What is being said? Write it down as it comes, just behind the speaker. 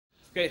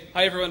Okay,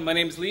 hi everyone, my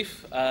name is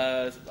Leif.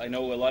 I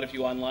know a lot of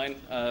you online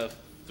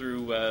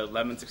through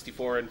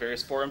Lemon64 and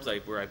various forums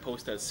where I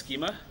post as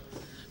schema.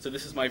 So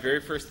this is my very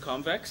first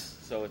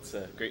CommVEx, so it's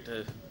great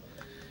to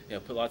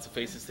put lots of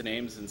faces to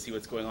names and see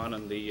what's going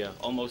on the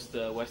almost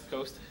west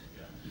coast.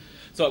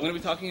 So I'm going to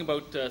be talking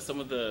about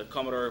some of the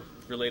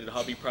Commodore-related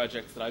hobby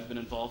projects that I've been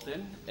involved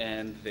in,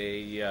 and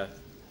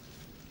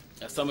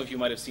some of you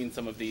might have seen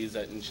some of these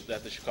at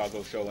the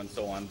Chicago show and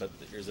so on, but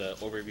here's an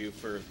overview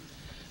for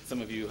some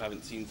of you who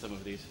haven't seen some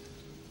of these.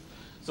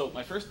 So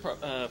my first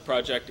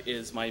project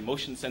is my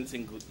motion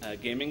sensing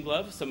gaming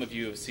glove. Some of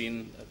you have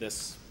seen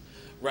this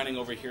running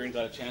over here and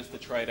got a chance to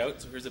try it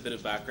out, so here's a bit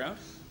of background.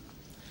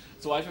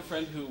 So I have a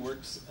friend who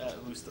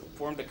who's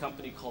formed a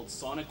company called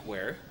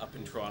Sonicware up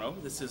in Toronto.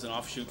 This is an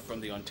offshoot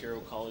from the Ontario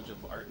College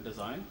of Art and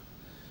Design,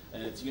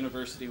 and it's a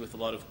university with a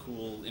lot of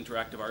cool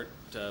interactive art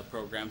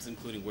programs,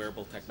 including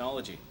wearable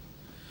technology.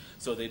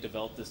 So they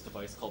developed this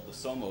device called the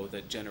Somo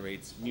that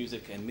generates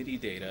music and MIDI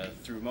data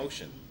through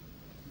motion.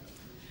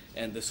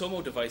 And the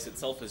Somo device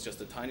itself is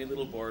just a tiny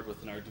little board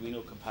with an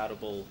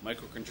Arduino-compatible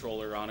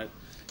microcontroller on it,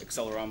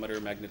 accelerometer,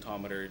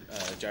 magnetometer,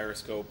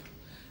 gyroscope,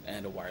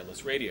 and a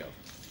wireless radio.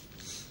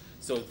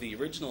 So the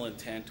original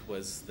intent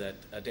was that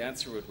a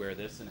dancer would wear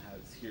this, and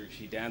as he or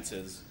she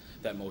dances,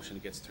 that motion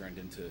gets turned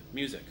into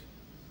music.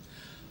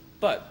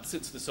 But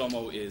since the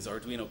Somo is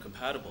Arduino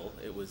compatible,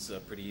 it was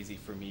pretty easy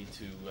for me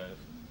to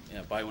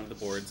buy one of the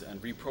boards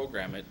and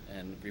reprogram it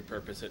and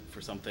repurpose it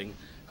for something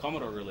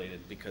Commodore related,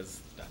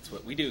 because that's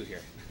what we do here.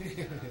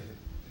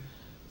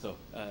 So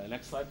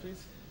next slide,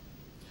 please.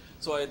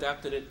 So I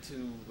adapted it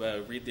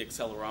to read the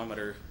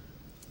accelerometer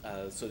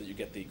so that you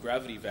get the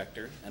gravity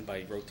vector, and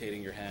by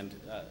rotating your hand,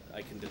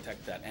 I can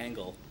detect that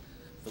angle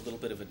with a little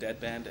bit of a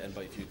deadband, and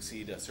if you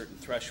exceed a certain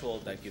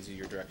threshold, that gives you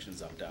your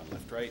directions up, down,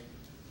 left, right.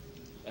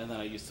 And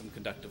then I used some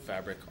conductive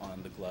fabric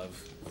on the glove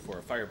for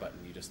a fire button.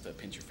 You just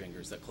pinch your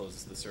fingers, that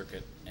closes the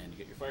circuit, and you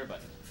get your fire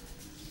button.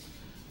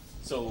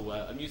 So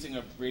I'm using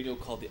a radio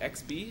called the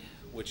XB,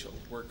 which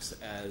works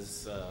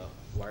as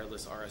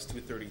wireless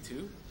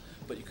RS-232,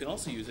 but you can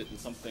also use it in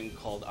something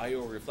called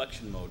I/O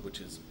reflection mode, which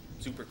is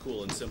super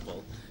cool and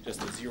simple.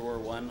 Just a 0 or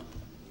 1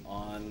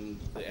 on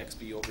the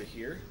XB over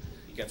here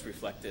gets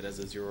reflected as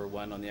a 0 or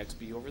 1 on the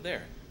XB over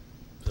there.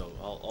 So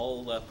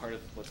all part of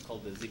what's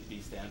called the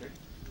ZigBee standard.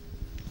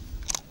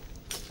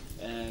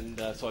 And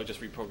so I just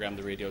reprogrammed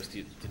the radios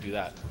to do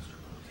that.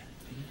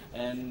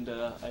 And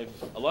a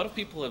lot of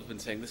people have been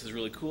saying, this is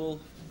really cool,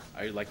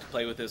 I'd like to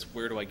play with this,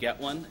 where do I get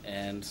one?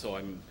 And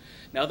so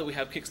now that we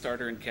have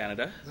Kickstarter in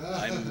Canada,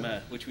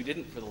 which we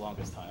didn't for the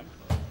longest time,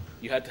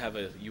 you had to have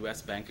a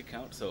US bank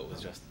account, so it was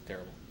just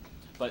terrible.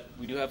 But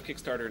we do have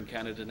Kickstarter in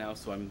Canada now,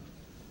 so I'm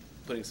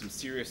putting some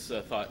serious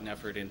thought and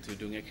effort into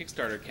doing a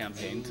Kickstarter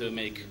campaign to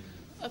make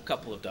a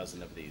couple of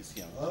dozen of these.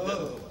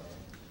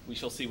 We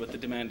shall see what the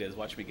demand is.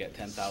 Watch me get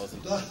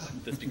 10,000.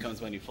 This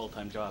becomes my new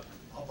full-time job.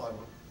 I'll buy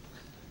one.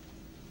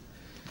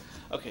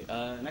 Okay,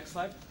 next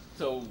slide.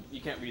 So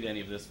you can't read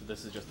any of this, but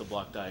this is just a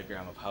block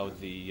diagram of how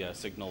the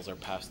signals are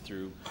passed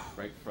through,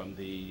 right from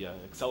the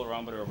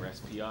accelerometer over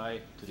SPI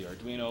to the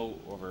Arduino,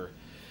 over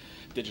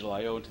digital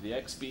I/O to the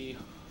XB,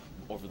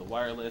 over the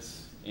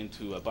wireless,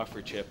 into a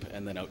buffer chip,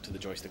 and then out to the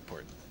joystick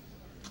port.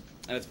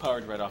 And it's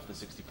powered right off the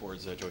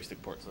 64's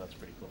joystick port, so that's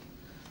pretty cool.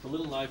 A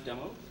little live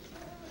demo.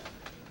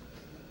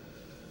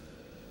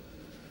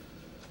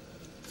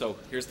 So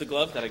here's the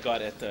glove that I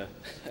got at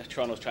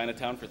Toronto's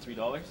Chinatown for $3.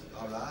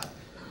 All right.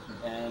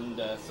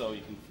 And so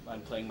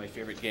I'm playing my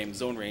favorite game,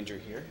 Zone Ranger,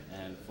 here,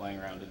 and flying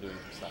around and doing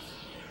stuff.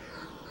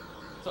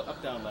 So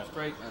up, down, left,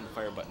 right, and the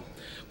fire button.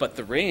 But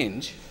the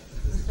range,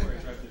 this is where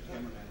I drive the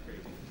cameraman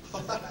crazy.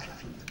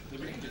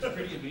 The range is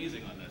pretty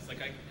amazing on this.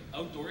 Like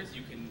outdoors,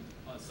 you can,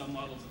 some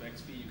models of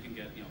XP, you can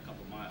get a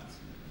couple miles.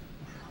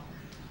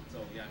 So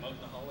yeah, I'm out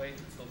in the hallway,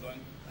 it's still going.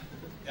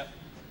 Yep.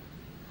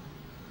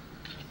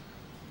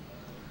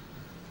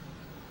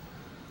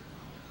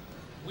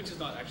 Which is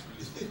not actually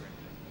useful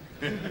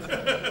for anything.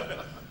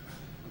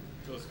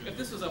 If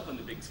this was up on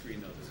the big screen,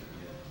 though, this would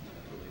be a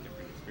totally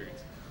different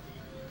experience.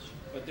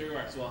 But there you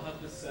are. So I'll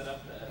have this set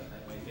up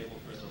at my table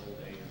for the whole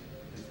day,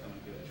 and just come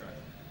and give it a try.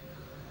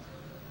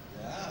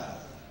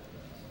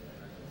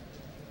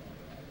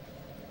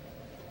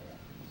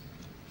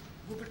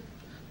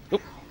 Yeah.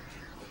 Oop.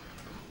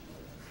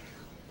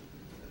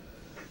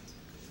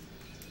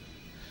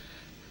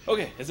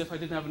 Okay, as if I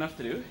didn't have enough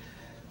to do,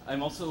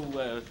 I'm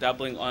also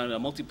dabbling on a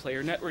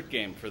multiplayer network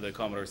game for the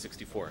Commodore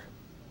 64.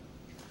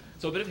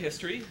 So a bit of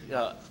history.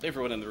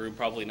 Everyone in the room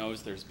probably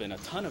knows there's been a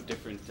ton of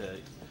different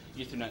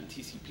Ethernet and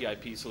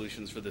TCP/IP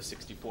solutions for the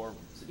 64.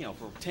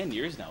 For 10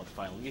 years now. The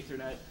Final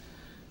Ethernet,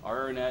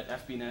 RRNet,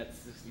 FBNet,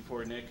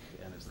 64 NIC,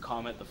 and there's the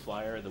Comet, the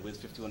Flyer, the Wiz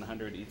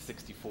 5100,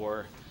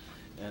 ETH64,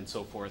 and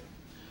so forth.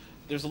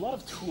 There's a lot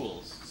of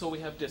tools. So we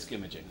have disk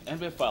imaging, and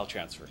we have file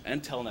transfer,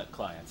 and telnet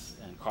clients,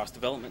 and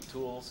cross-development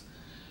tools,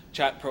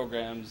 chat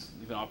programs,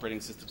 even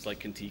operating systems like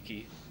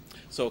Kentucky.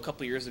 So a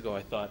couple of years ago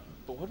I thought,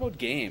 but what about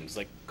games?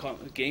 Like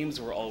games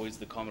were always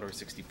the Commodore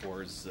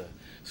 64's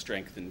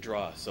strength and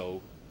draw,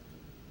 so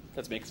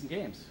let's make some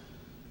games.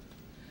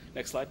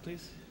 Next slide,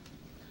 please.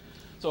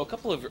 So a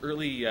couple of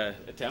early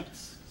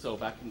attempts. So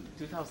back in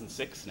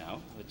 2006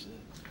 now, which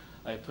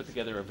I put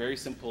together a very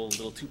simple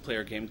little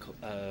two-player game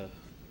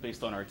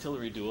based on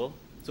artillery duel.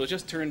 So it's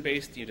just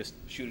turn-based. You just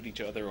shoot at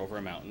each other over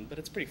a mountain, but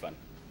it's pretty fun.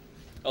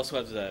 Also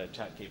has a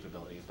chat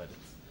capability, but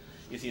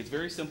you see it's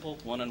very simple,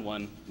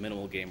 one-on-one,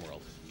 minimal game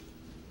world.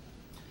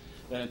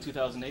 Then in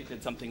 2008,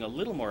 did something a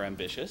little more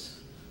ambitious.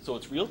 So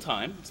it's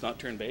real-time. It's not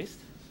turn-based.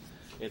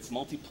 It's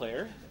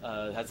multiplayer.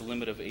 It has a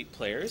limit of 8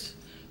 players.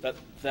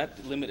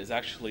 That limit is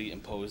actually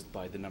imposed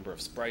by the number of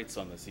sprites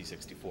on the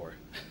C64.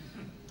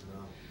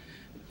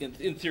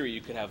 In theory, you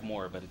could have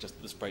more, but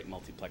the sprite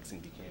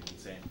multiplexing became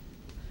insane.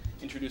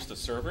 Introduced a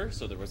server,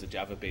 so there was a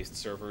Java-based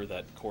server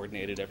that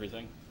coordinated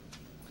everything.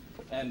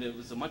 And it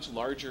was a much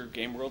larger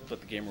game world,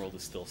 but the game world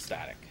is still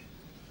static.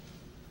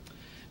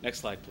 Next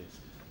slide, please.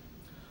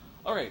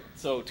 All right,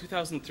 so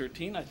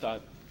 2013, I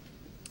thought,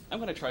 I'm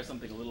going to try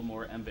something a little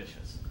more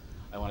ambitious.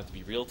 I want it to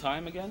be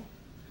real-time again,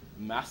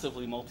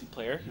 massively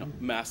multiplayer,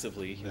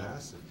 massively,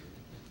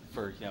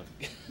 for,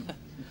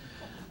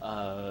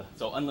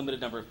 so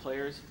unlimited number of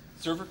players.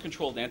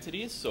 Server-controlled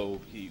entities,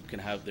 so you can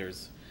have,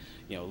 there's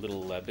a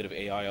little bit of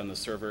AI on the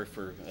server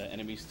for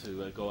enemies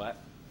to go at.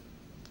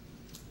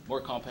 More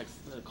complex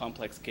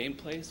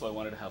gameplay, so I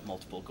wanted to have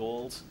multiple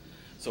goals.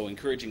 So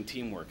encouraging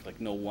teamwork,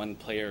 like no one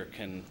player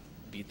can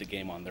beat the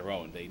game on their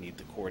own. They need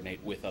to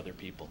coordinate with other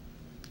people.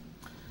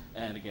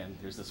 And again,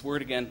 there's this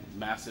word again,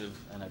 massive,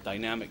 and a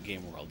dynamic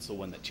game world, so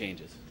one that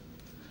changes.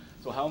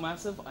 So how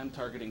massive? I'm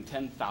targeting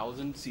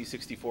 10,000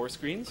 C64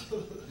 screens.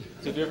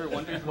 So if you ever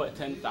wondered what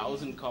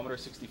 10,000 Commodore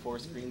 64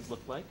 screens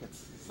look like,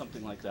 it's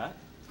something like that.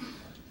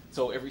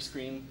 So every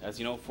screen, as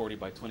you know, 40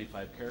 by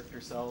 25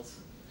 character cells.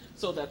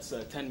 So that's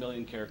 10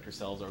 million character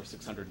cells or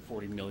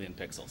 640 million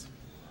pixels.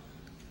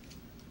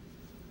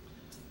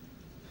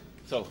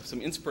 So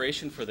some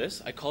inspiration for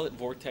this. I call it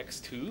Vortex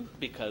 2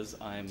 because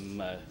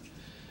I'm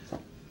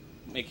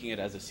making it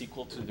as a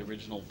sequel to the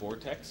original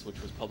Vortex,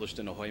 which was published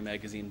in Ahoy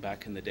magazine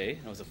back in the day.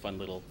 It was a fun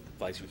little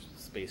fly through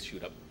space,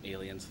 shoot up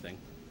aliens thing.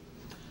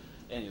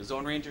 And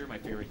Zone Ranger, my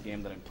favorite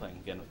game that I'm playing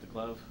again with the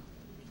glove.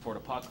 Fort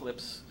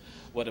Apocalypse.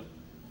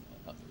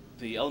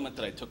 The element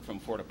that I took from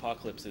Fort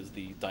Apocalypse is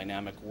the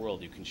dynamic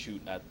world. You can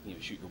shoot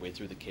your way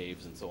through the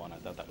caves and so on. I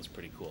thought that was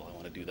pretty cool. I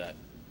want to do that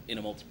in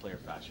a multiplayer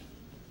fashion.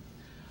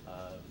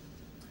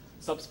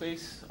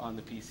 Subspace on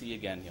the PC,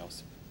 again,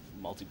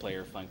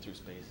 multiplayer, flying through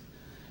space.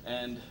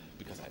 And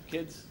because I have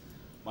kids,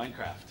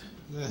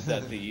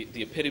 Minecraft.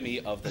 the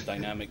epitome of the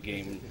dynamic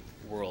game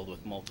world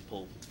with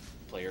multiple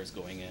players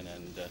going in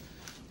and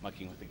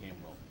mucking with the game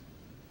world.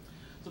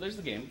 So there's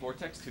the game,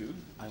 Vortex 2.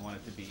 I want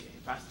it to be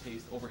a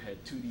fast-paced, overhead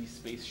 2D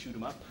space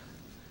shoot-'em-up,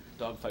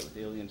 dogfight with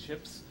alien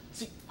ships,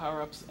 seek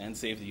power-ups, and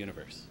save the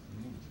universe.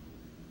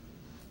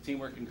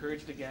 Teamwork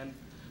encouraged again,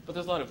 but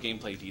there's a lot of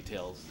gameplay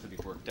details to be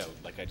worked out.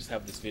 Like I just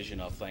have this vision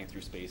of flying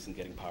through space and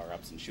getting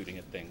power-ups and shooting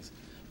at things,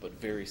 but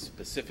very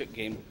specific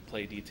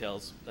gameplay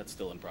details, that's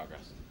still in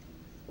progress.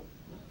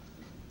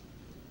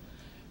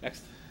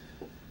 Next.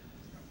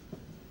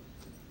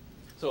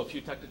 So a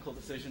few technical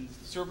decisions.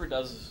 The server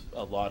does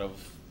a lot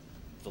of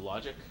the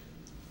logic.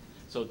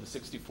 So the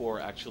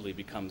 64 actually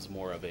becomes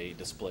more of a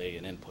display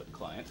and input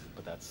client,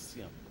 but that's,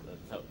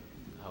 that's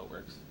how it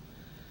works.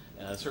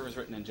 The server's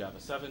written in Java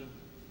 7,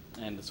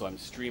 and so I'm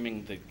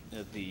streaming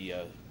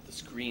the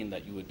screen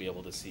that you would be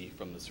able to see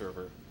from the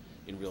server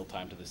in real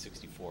time to the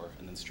 64,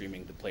 and then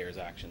streaming the player's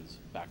actions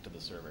back to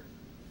the server.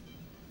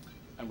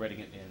 I'm writing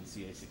it in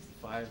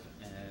CA65,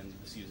 and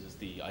this uses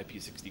the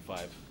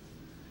IP65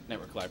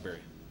 network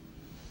library.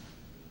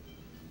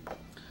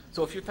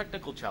 So a few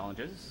technical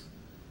challenges.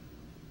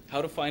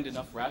 How to find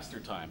enough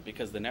raster time,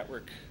 because the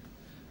network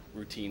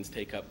routines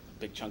take up a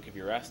big chunk of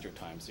your raster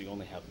time, so you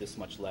only have this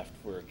much left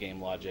for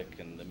game logic,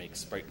 and that makes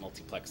sprite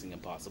multiplexing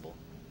impossible.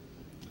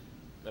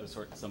 Got to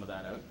sort some of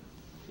that out.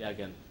 Yeah,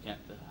 again,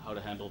 how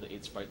to handle the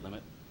 8 sprite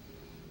limit.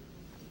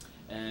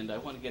 And I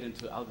want to get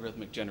into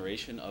algorithmic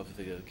generation of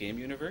the game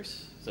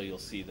universe, so you'll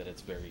see that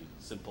it's very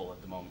simple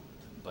at the moment,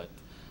 but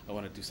I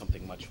want to do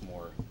something much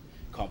more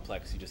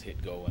complex. You just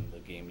hit go and the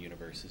game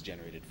universe is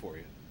generated for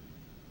you.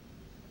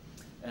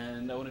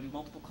 And I want to do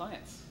multiple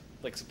clients.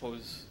 Like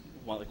suppose,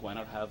 why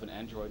not have an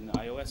Android and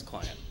iOS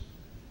client?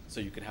 So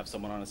you can have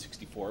someone on a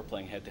 64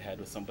 playing head-to-head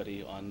with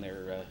somebody on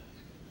their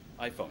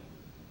iPhone.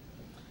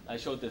 I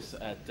showed this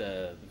at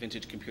the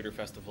Vintage Computer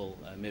Festival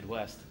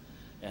Midwest,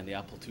 and the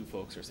Apple II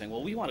folks are saying,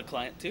 well, we want a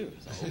client too.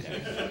 So,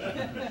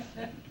 okay.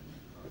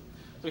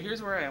 So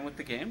here's where I am with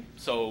the game.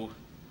 So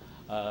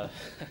I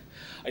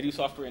do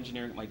software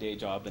engineering at my day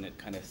job, and it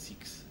kind of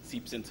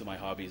seeps into my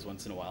hobbies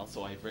once in a while.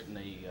 So I've written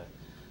a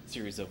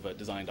series of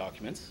design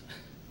documents.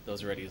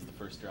 Those are ready as the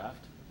first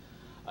draft.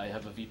 I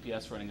have a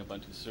VPS running a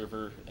Ubuntu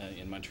server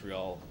in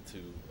Montreal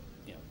to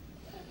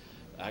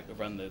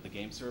run the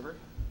game server.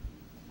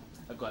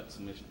 I've got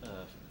some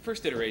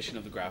first iteration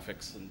of the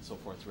graphics and so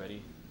forth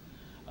ready.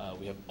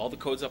 We have all the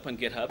codes up on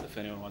GitHub if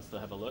anyone wants to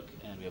have a look,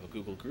 and we have a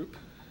Google group.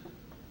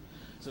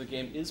 So the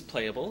game is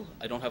playable.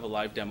 I don't have a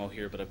live demo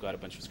here, but I've got a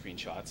bunch of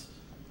screenshots.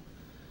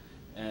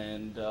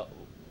 And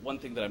one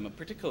thing that I'm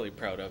particularly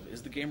proud of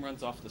is the game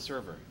runs off the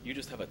server. You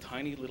just have a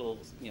tiny little,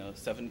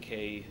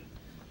 7K,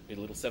 a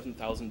little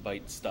 7,000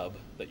 byte stub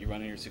that you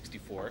run on your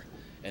 64,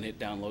 and it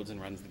downloads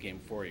and runs the game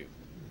for you.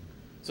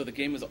 So the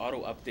game is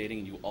auto-updating,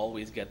 and you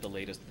always get the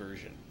latest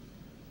version.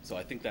 So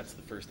I think that's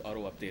the first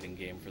auto-updating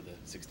game for the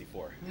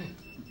 64.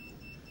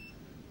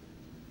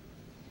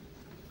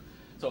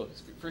 So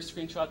first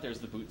screenshot, there's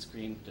the boot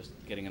screen, just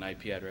getting an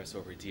IP address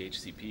over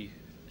DHCP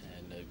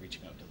and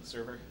reaching out to the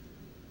server.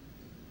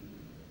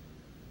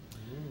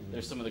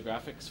 There's some of the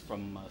graphics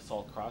from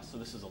Sol Cross. So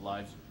this is a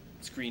live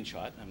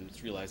screenshot. I'm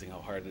just realizing how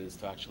hard it is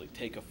to actually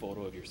take a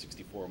photo of your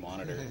 64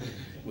 monitor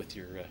with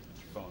your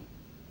phone.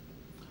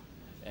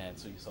 And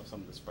so you saw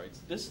some of the sprites.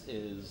 This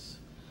is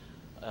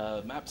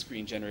a map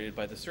screen generated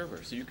by the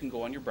server. So you can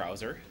go on your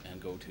browser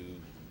and go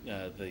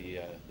to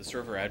the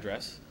server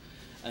address,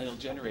 and it'll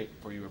generate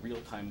for you a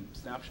real-time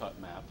snapshot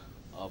map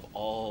of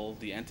all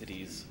the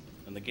entities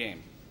in the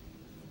game.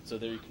 So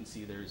there you can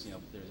see there's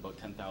about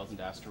 10,000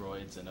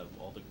 asteroids, and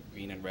all the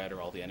green and red are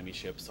all the enemy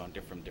ships on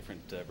different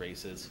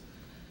races.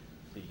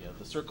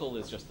 The circle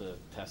is just a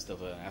test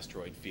of an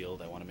asteroid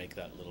field. I want to make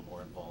that a little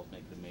more involved,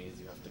 make the maze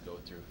you have to go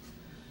through.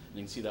 And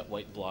you can see that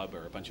white blob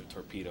are a bunch of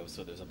torpedoes,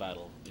 so there's a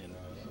battle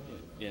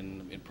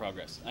in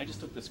progress. I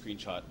just took this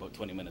screenshot about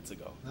 20 minutes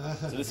ago.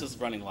 So this is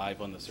running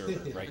live on the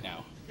server right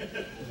now.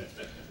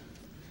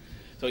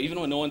 So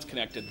even when no one's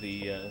connected,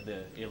 the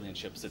alien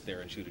ships sit there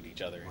and shoot at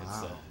each other.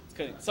 Wow. It's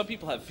kind of, some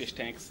people have fish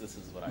tanks. This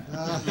is what I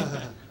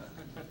have.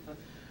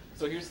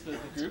 So here's the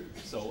group.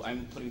 So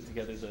I'm putting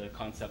together the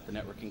concept, the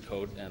networking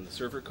code, and the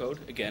server code,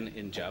 again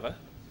in Java.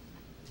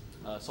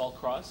 Sol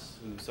Cross,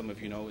 who some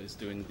of you know, is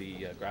doing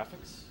the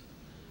graphics.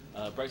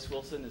 Bryce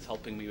Wilson is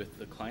helping me with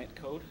the client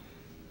code.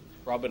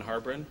 Robin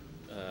Harbron,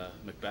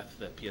 Macbeth,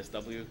 the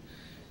PSW,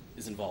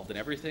 is involved in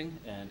everything,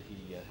 and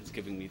he is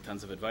giving me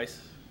tons of advice.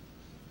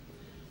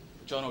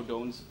 John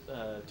O'Dones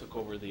took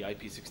over the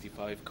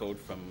IP65 code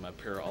from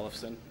Per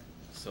Olofsson,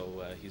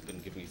 so he's been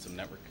giving me some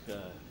network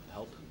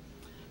help.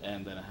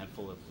 And then a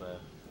handful of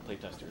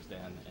playtesters,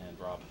 Dan and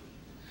Rob.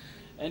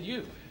 And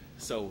you.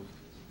 So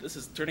this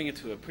is turning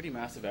into a pretty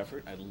massive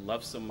effort. I'd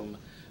love some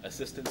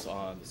assistance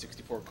on the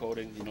 64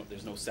 coding.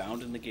 There's no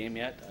sound in the game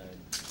yet.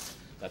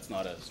 That's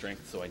not a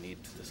strength, so I need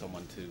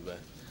someone to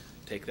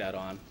take that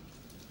on,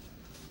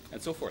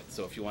 and so forth.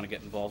 So if you want to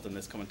get involved in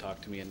this, come and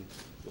talk to me, and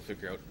we'll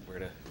figure out where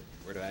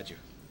to add you.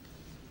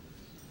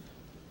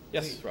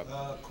 Yes, hey,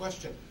 Rob.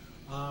 Question.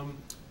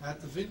 At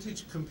the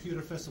Vintage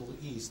Computer Festival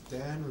East,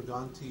 Dan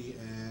Ruganti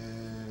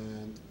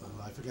and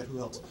I forget who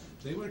else,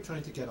 they were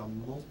trying to get a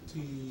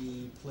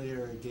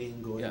multiplayer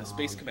game going on. Yeah,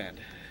 Space Command.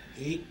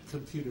 8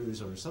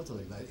 computers or something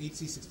like that, 8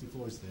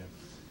 C64s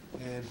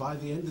there. And by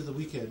the end of the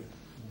weekend,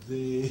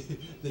 they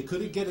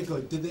couldn't get it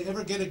going. Did they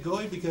ever get it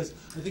going? Because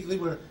I think they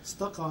were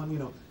stuck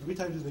on, every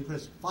time they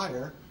pressed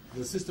fire,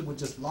 the system would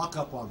just lock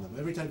up on them.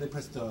 Every time they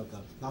pressed not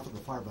the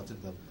fire button,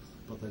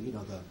 but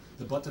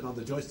the button on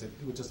the joystick,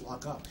 it would just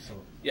lock up. So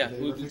yeah, did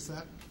they ever fix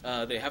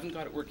that? They haven't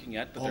got it working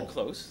yet, but they're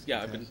close. Yeah,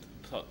 okay. I've been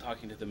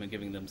talking to them and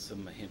giving them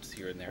some hints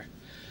here and there.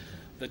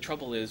 The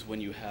trouble is when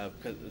you have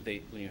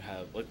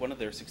like one of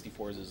their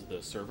 64s is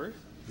the server,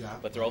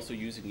 but they're also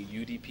using a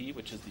UDP,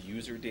 which is the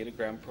user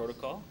datagram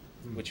protocol,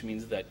 which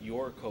means that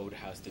your code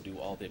has to do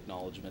all the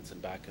acknowledgments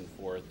and back and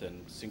forth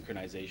and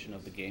synchronization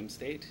of the game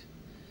state,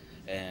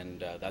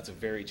 and that's a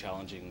very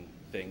challenging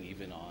thing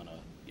even on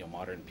a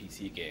modern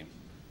PC game.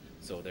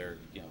 So they're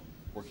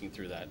working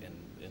through that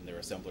in their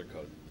assembler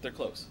code. They're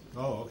close.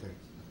 Oh, okay.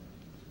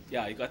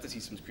 Yeah, I got to see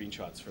some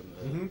screenshots from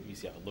the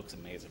VCF. It looks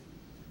amazing.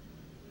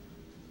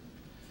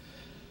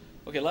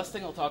 Okay, last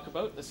thing I'll talk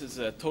about. This is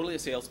totally a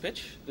sales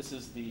pitch. This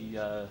is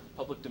the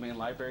public domain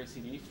library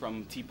CD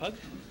from Tpug.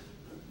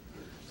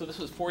 So this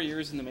was 4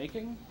 years in the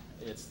making.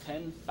 It's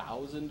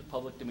 10,000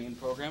 public domain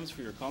programs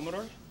for your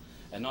Commodore,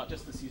 and not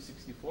just the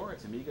C64.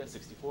 It's Amiga,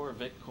 64,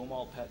 VIC,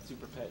 Comal, PET,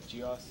 Super PET,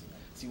 GEOS,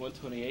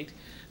 C128.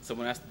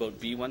 Someone asked about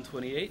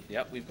B128.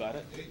 Yep, we've got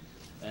it.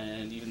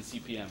 And even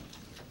CPM.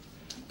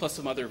 Plus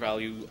some other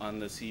value on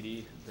the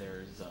CD.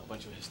 There's a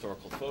bunch of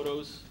historical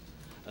photos,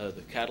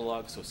 the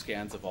catalog, so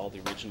scans of all the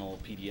original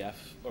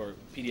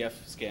PDF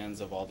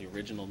scans of all the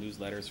original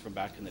newsletters from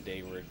back in the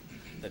day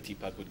that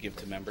Tpug would give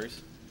to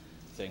members,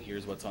 saying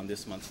here's what's on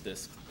this month's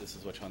disc, this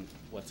is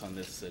what's on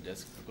this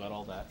disc. We've got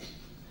all that.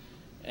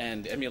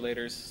 And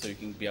emulators, so you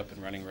can be up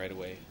and running right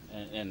away,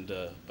 and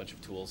a bunch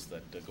of tools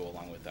that go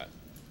along with that.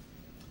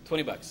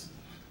 $20.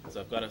 So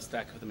I've got a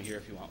stack of them here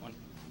if you want one.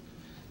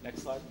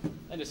 Next slide.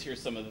 And just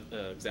here's some of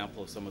the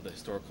example of some of the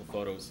historical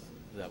photos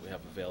that we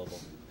have available.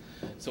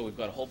 So we've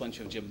got a whole bunch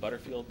of Jim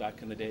Butterfield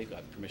back in the day.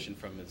 Got permission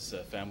from his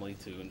family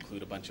to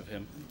include a bunch of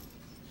him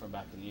from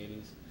back in the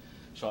 80s.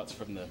 Shots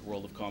from the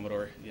world of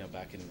Commodore,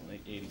 back in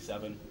late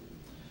 '87.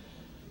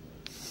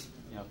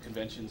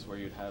 Conventions where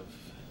you'd have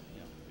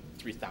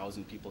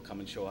 3,000 people come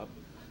and show up,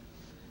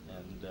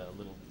 and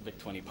little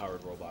VIC-20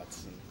 powered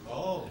robots. And,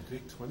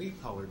 VIC-20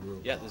 powered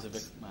robots. Yeah, there's a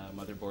VIC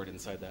motherboard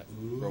inside that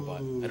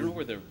robot. I don't know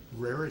where the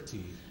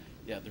rarity.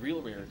 Yeah, the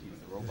real rarity is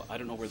the robot. I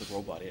don't know where the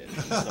robot is,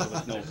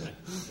 so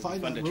it's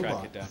Find fun that to track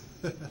robot. it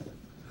down.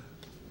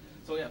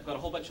 So yeah, I've got a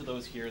whole bunch of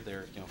those here.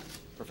 They're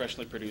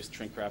professionally produced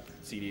shrink wrap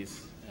CDs,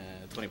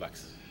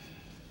 $20.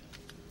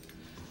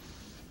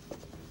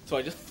 So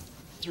I just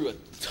threw a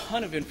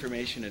ton of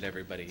information at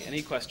everybody.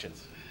 Any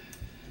questions?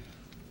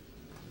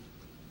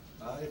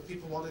 If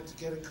people wanted to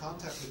get in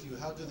contact with you,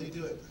 how do they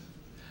do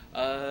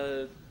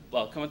it?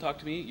 Well, come and talk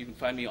to me. You can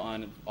find me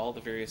on all the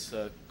various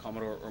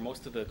Commodore, or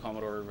most of the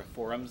Commodore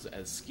forums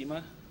as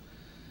Schema,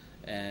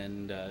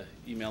 and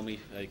email me.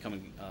 Come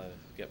and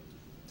get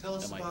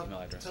my email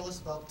address. Tell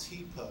us about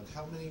Tpug.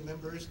 How many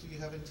members do you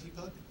have in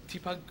Tpug?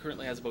 Tpug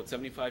currently has about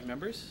 75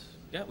 members.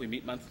 Yeah, we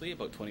meet monthly.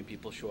 About 20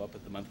 people show up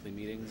at the monthly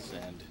meetings,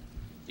 and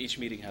each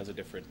meeting has a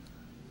different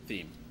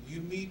theme. You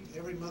meet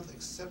every month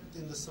except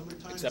in the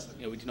summertime? Except,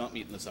 we do not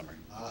meet in the summer.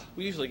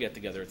 We usually get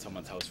together at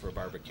someone's house for a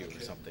barbecue or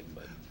something,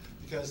 but.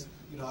 Because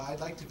I'd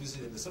like to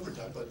visit in the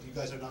summertime, but you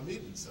guys are not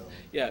meeting, so.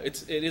 Yeah,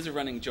 it is a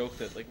running joke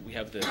that we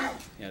have the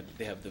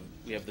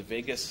we have the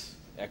Vegas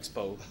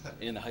Expo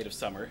in the height of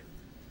summer,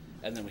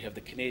 and then we have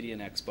the Canadian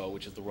Expo,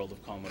 which is the World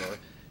of Commodore,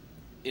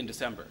 in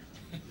December.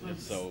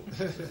 So,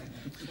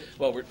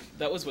 well,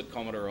 that was what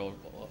Commodore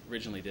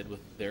originally did with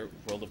their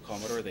World of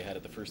Commodore. They had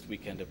it the first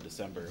weekend of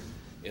December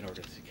in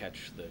order to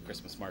catch the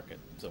Christmas market.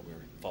 So we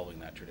were following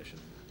that tradition.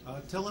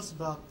 Tell us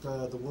about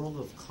the World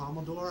of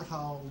Commodore.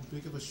 How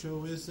big of a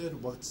show is it?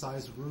 What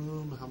size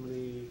room? How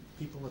many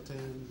people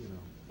attend?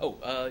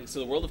 So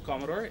the World of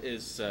Commodore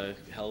is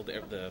held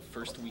the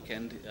first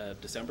weekend of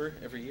December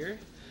every year.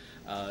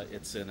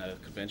 It's in a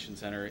convention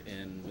center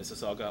in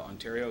Mississauga,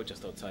 Ontario,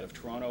 just outside of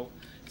Toronto.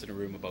 It's in a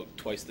room about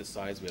twice this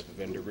size. We have a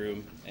vendor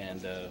room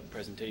and a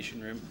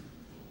presentation room.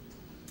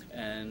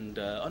 And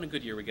on a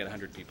good year, we get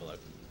 100 people out.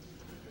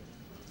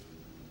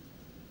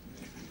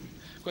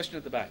 Question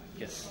at the back,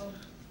 yes.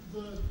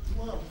 The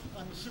glove,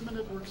 I'm assuming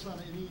it works on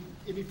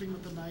anything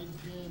with the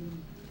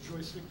 9-pin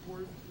joystick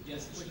port?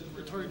 Yes. Like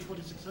Atari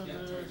 2600, Yeah,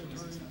 Atari 2600.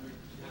 Atari...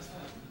 It has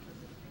that.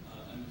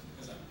 And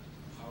because I'm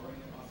powering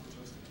it off the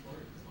joystick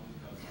port, as long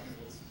as the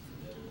cables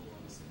available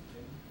on the same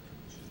thing,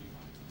 it should be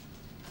fine.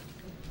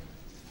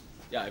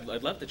 Yeah,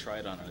 I'd love to try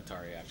it on an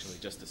Atari, actually,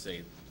 just to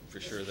say for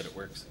sure that it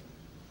works.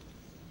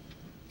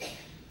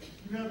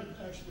 You haven't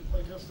actually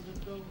play tested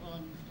it, though,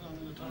 on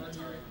an Atari? On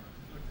Atari.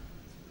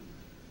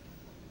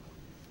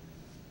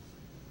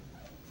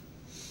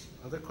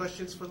 Other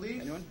questions for Leif?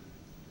 Anyone?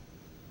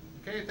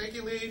 Okay, thank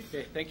you, Leif.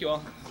 Okay, thank you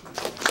all.